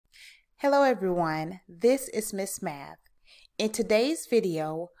Hello everyone, this is Miss Math. In today's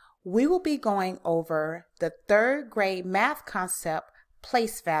video, we will be going over the third grade math concept,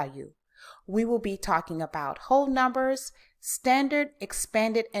 place value. We will be talking about whole numbers, standard,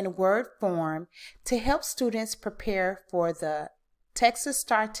 expanded, and word form to help students prepare for the Texas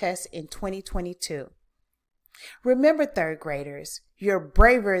STAAR test in 2022. Remember, third graders, you're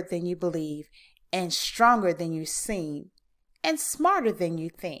braver than you believe and stronger than you seem and smarter than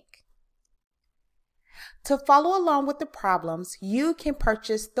you think. To follow along with the problems, you can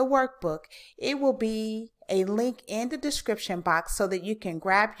purchase the workbook. It will be a link in the description box so that you can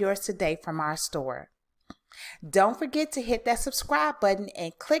grab yours today from our store. Don't forget to hit that subscribe button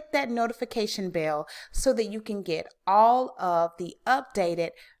and click that notification bell so that you can get all of the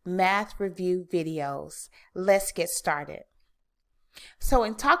updated math review videos. Let's get started. So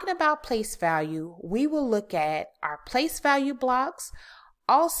in talking about place value, we will look at our place value blocks,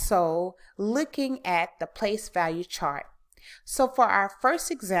 also looking at the place value chart. So for our first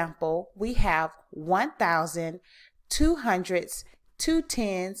example, we have 1,000, 200s, 2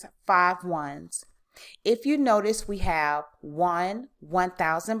 10s, 5 ones. If you notice, we have 1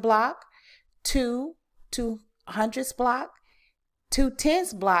 1,000 block, 2 200s block, 2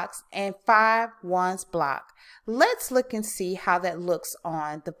 10s blocks, and 5 ones block. Let's look and see how that looks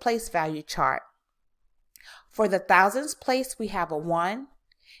on the place value chart. For the thousands place, we have a 1.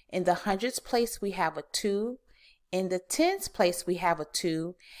 In the hundreds place, we have a 2. In the tens place, we have a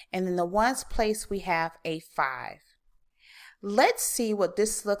 2. And in the ones place, we have a 5. Let's see what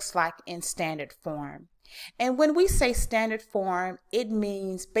this looks like in standard form. And when we say standard form, it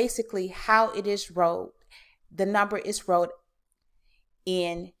means basically how it is wrote. The number is wrote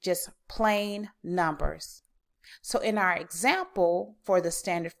in just plain numbers. So in our example for the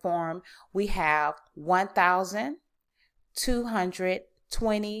standard form, we have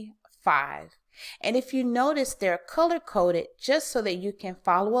 1,225. And if you notice, they're color coded just so that you can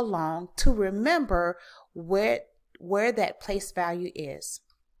follow along to remember where that place value is.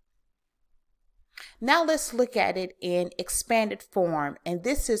 Now let's look at it in expanded form, and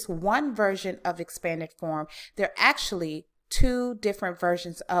this is one version of expanded form. There are actually 2 different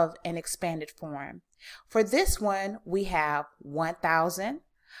versions of an expanded form. For this one, we have 1,000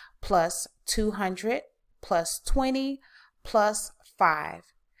 plus 200 plus 20 plus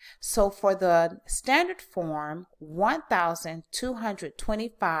 5. So for the standard form,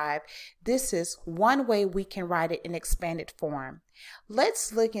 1,225, this is one way we can write it in expanded form.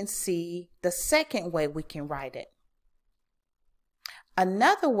 Let's look and see the second way we can write it.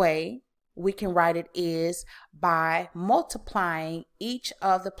 Another way we can write it is by multiplying each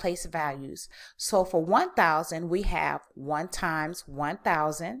of the place values. So for 1,000, we have 1 times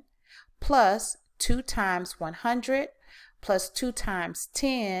 1,000 plus 2 times 100 plus 2 times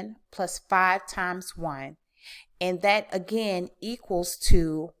 10 plus 5 times 1. And that again equals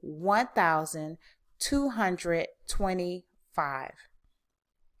to 1,225.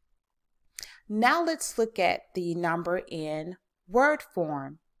 Now let's look at the number in word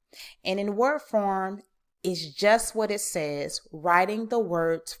form. And in word form is just what it says, writing the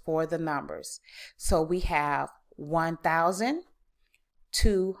words for the numbers. So we have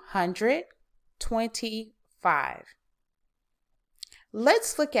 1,225.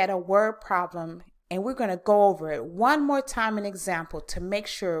 Let's look at a word problem, and we're going to go over it one more time, an example, to make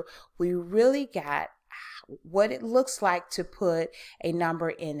sure we really got what it looks like to put a number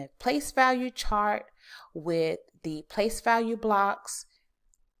in a place value chart with the place value blocks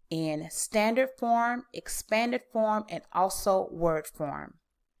in standard form, expanded form, and also word form.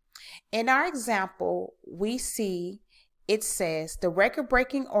 In our example, we see it says the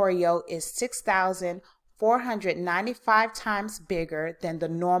record-breaking Oreo is 6,495 times bigger than the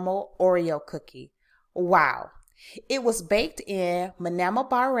normal Oreo cookie. Wow. It was baked in Manama,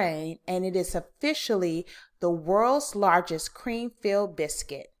 Bahrain, and it is officially the world's largest cream-filled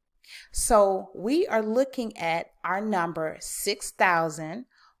biscuit. So we are looking at our number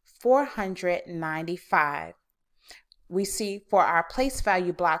 6,495. We see for our place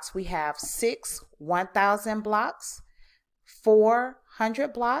value blocks, we have 6 1,000 blocks, 4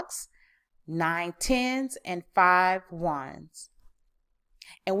 100 blocks, 9 10s, and 5 ones.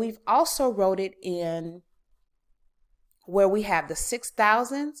 And we've also wrote it in where we have the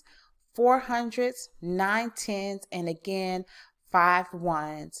 6,000s, 400s, 9 10s, and again 5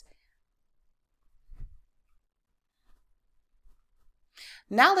 ones.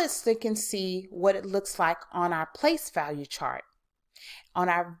 Now let's look and see what it looks like on our place value chart. On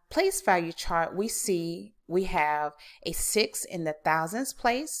our place value chart, we see we have a 6 in the thousands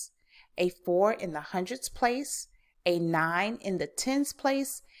place, a 4 in the hundreds place, a 9 in the tens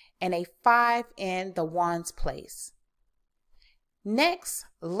place, and a 5 in the ones place. Next,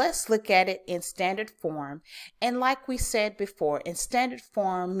 let's look at it in standard form. And like we said before, in standard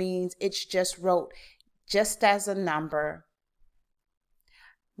form means it's just wrote just as a number.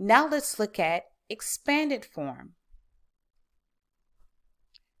 Now let's look at expanded form.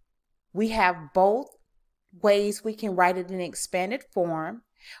 We have both ways we can write it in expanded form.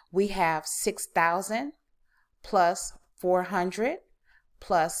 We have 6,000 plus 400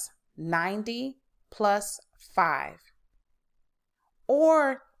 plus 90 plus 5.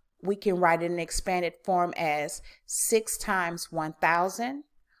 Or we can write it in expanded form as 6 times 1,000,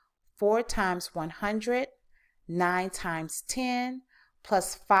 4 times 100, 9 times 10,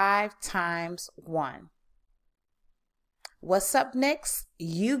 plus 5 times 1. What's up next?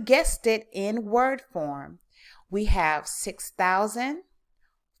 You guessed it, in word form. We have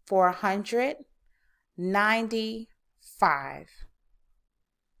 6,495.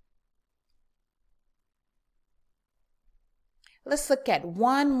 Let's look at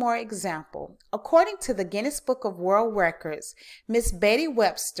one more example. According to the Guinness Book of World Records, Miss Betty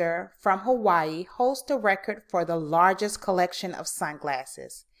Webster from Hawaii holds the record for the largest collection of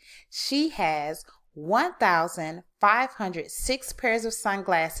sunglasses. She has 1,506 pairs of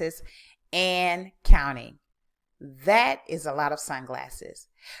sunglasses and counting. That is a lot of sunglasses.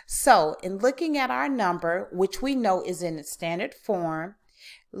 So in looking at our number, which we know is in its standard form,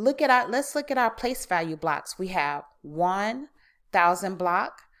 let's look at our place value blocks. We have 1,000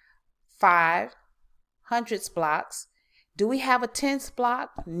 block, 5 hundredths blocks. Do we have a tenths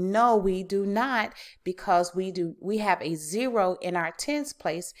block? No, we do not, because we have a 0 in our tens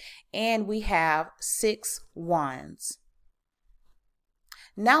place and we have 6 ones.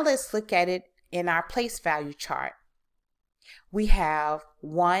 Now let's look at it in our place value chart. We have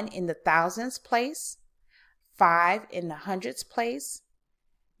 1 in the thousands place, 5 in the hundreds place,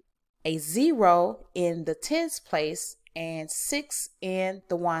 a 0 in the tens place, and 6 in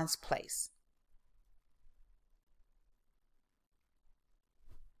the ones place.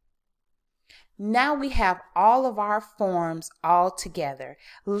 Now we have all of our forms all together.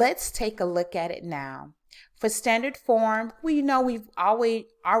 Let's take a look at it now. For standard form, we know we've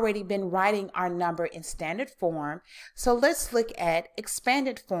already been writing our number in standard form. So let's look at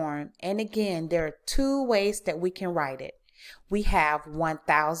expanded form. And again, there are 2 ways that we can write it. We have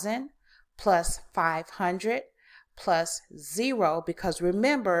 1,000 plus 500 plus 0, because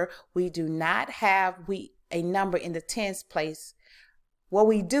remember, we do not have a number in the tens place. What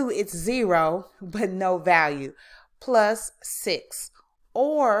we do, it's 0, but no value, plus 6.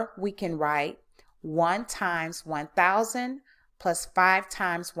 Or we can write 1 times 1,000 plus 5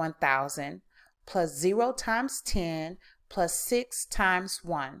 times 1,000 plus 0 times 10 plus 6 times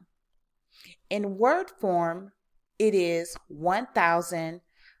 1. In word form, it is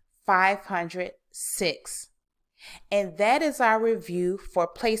 1,506. And that is our review for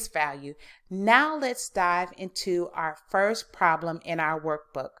place value. Now let's dive into our first problem in our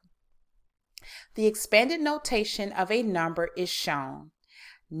workbook. The expanded notation of a number is shown.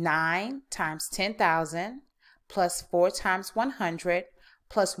 9 times 10,000 plus 4 times 100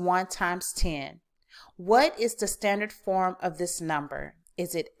 plus 1 times 10. What is the standard form of this number?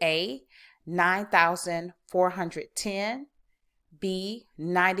 Is it A, 9,410, B,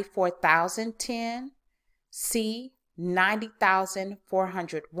 94,010, C,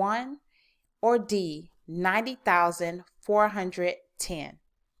 90,401, or D, 90,410?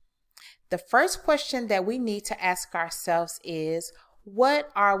 The first question that we need to ask ourselves is, what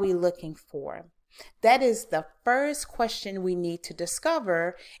are we looking for? That is the first question we need to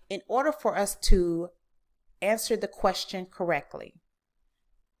discover in order for us to answer the question correctly.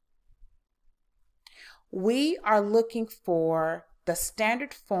 We are looking for the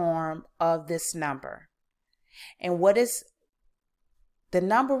standard form of this number. And what is the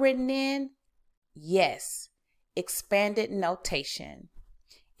number written in? Yes, expanded notation.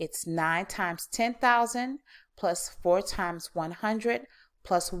 It's 9 times 10,000 plus 4 times 100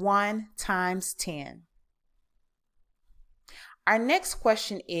 plus 1 times 10. Our next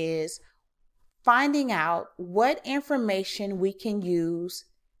question is finding out what information we can use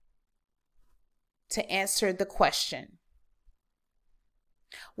to answer the question.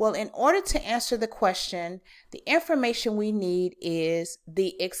 Well, in order to answer the question, the information we need is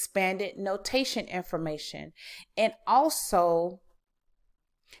the expanded notation information, and also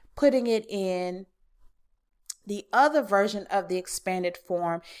putting it in the other version of the expanded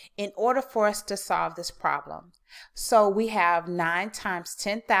form in order for us to solve this problem. So we have 9 times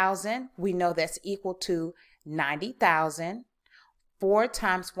 10,000. We know that's equal to 90,000. 4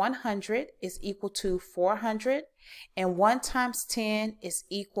 times 100 is equal to 400. and 1 times 10 is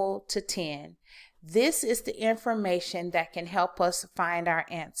equal to 10. This is the information that can help us find our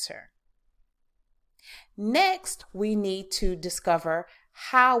answer. Next, we need to discover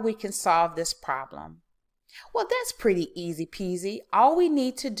how we can solve this problem. Well, that's pretty easy peasy. All we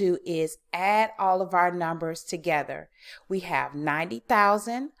need to do is add all of our numbers together. We have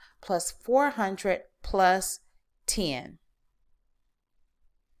 90,000 plus 400 plus 10.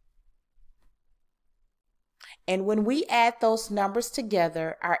 And when we add those numbers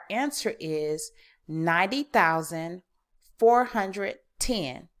together, our answer is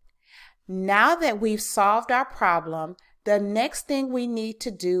 90,410. Now that we've solved our problem, the next thing we need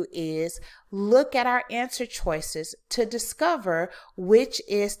to do is look at our answer choices to discover which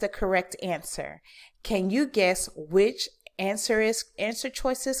is the correct answer. Can you guess which answer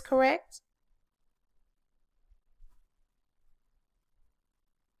choice is correct?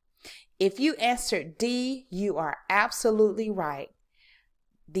 If you answered D, you are absolutely right.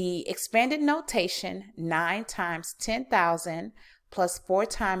 The expanded notation, 9 times 10,000 plus 4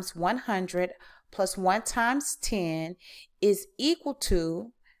 times 100 plus 1 times 10 is equal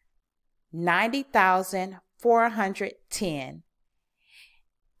to 90,410.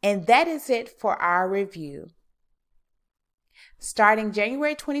 And that is it for our review. Starting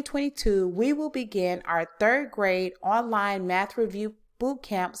January 2022, we will begin our 3rd grade online math review boot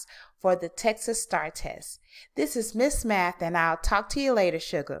camps for the Texas STAAR test. This is Miss Math, and I'll talk to you later,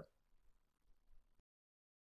 sugar.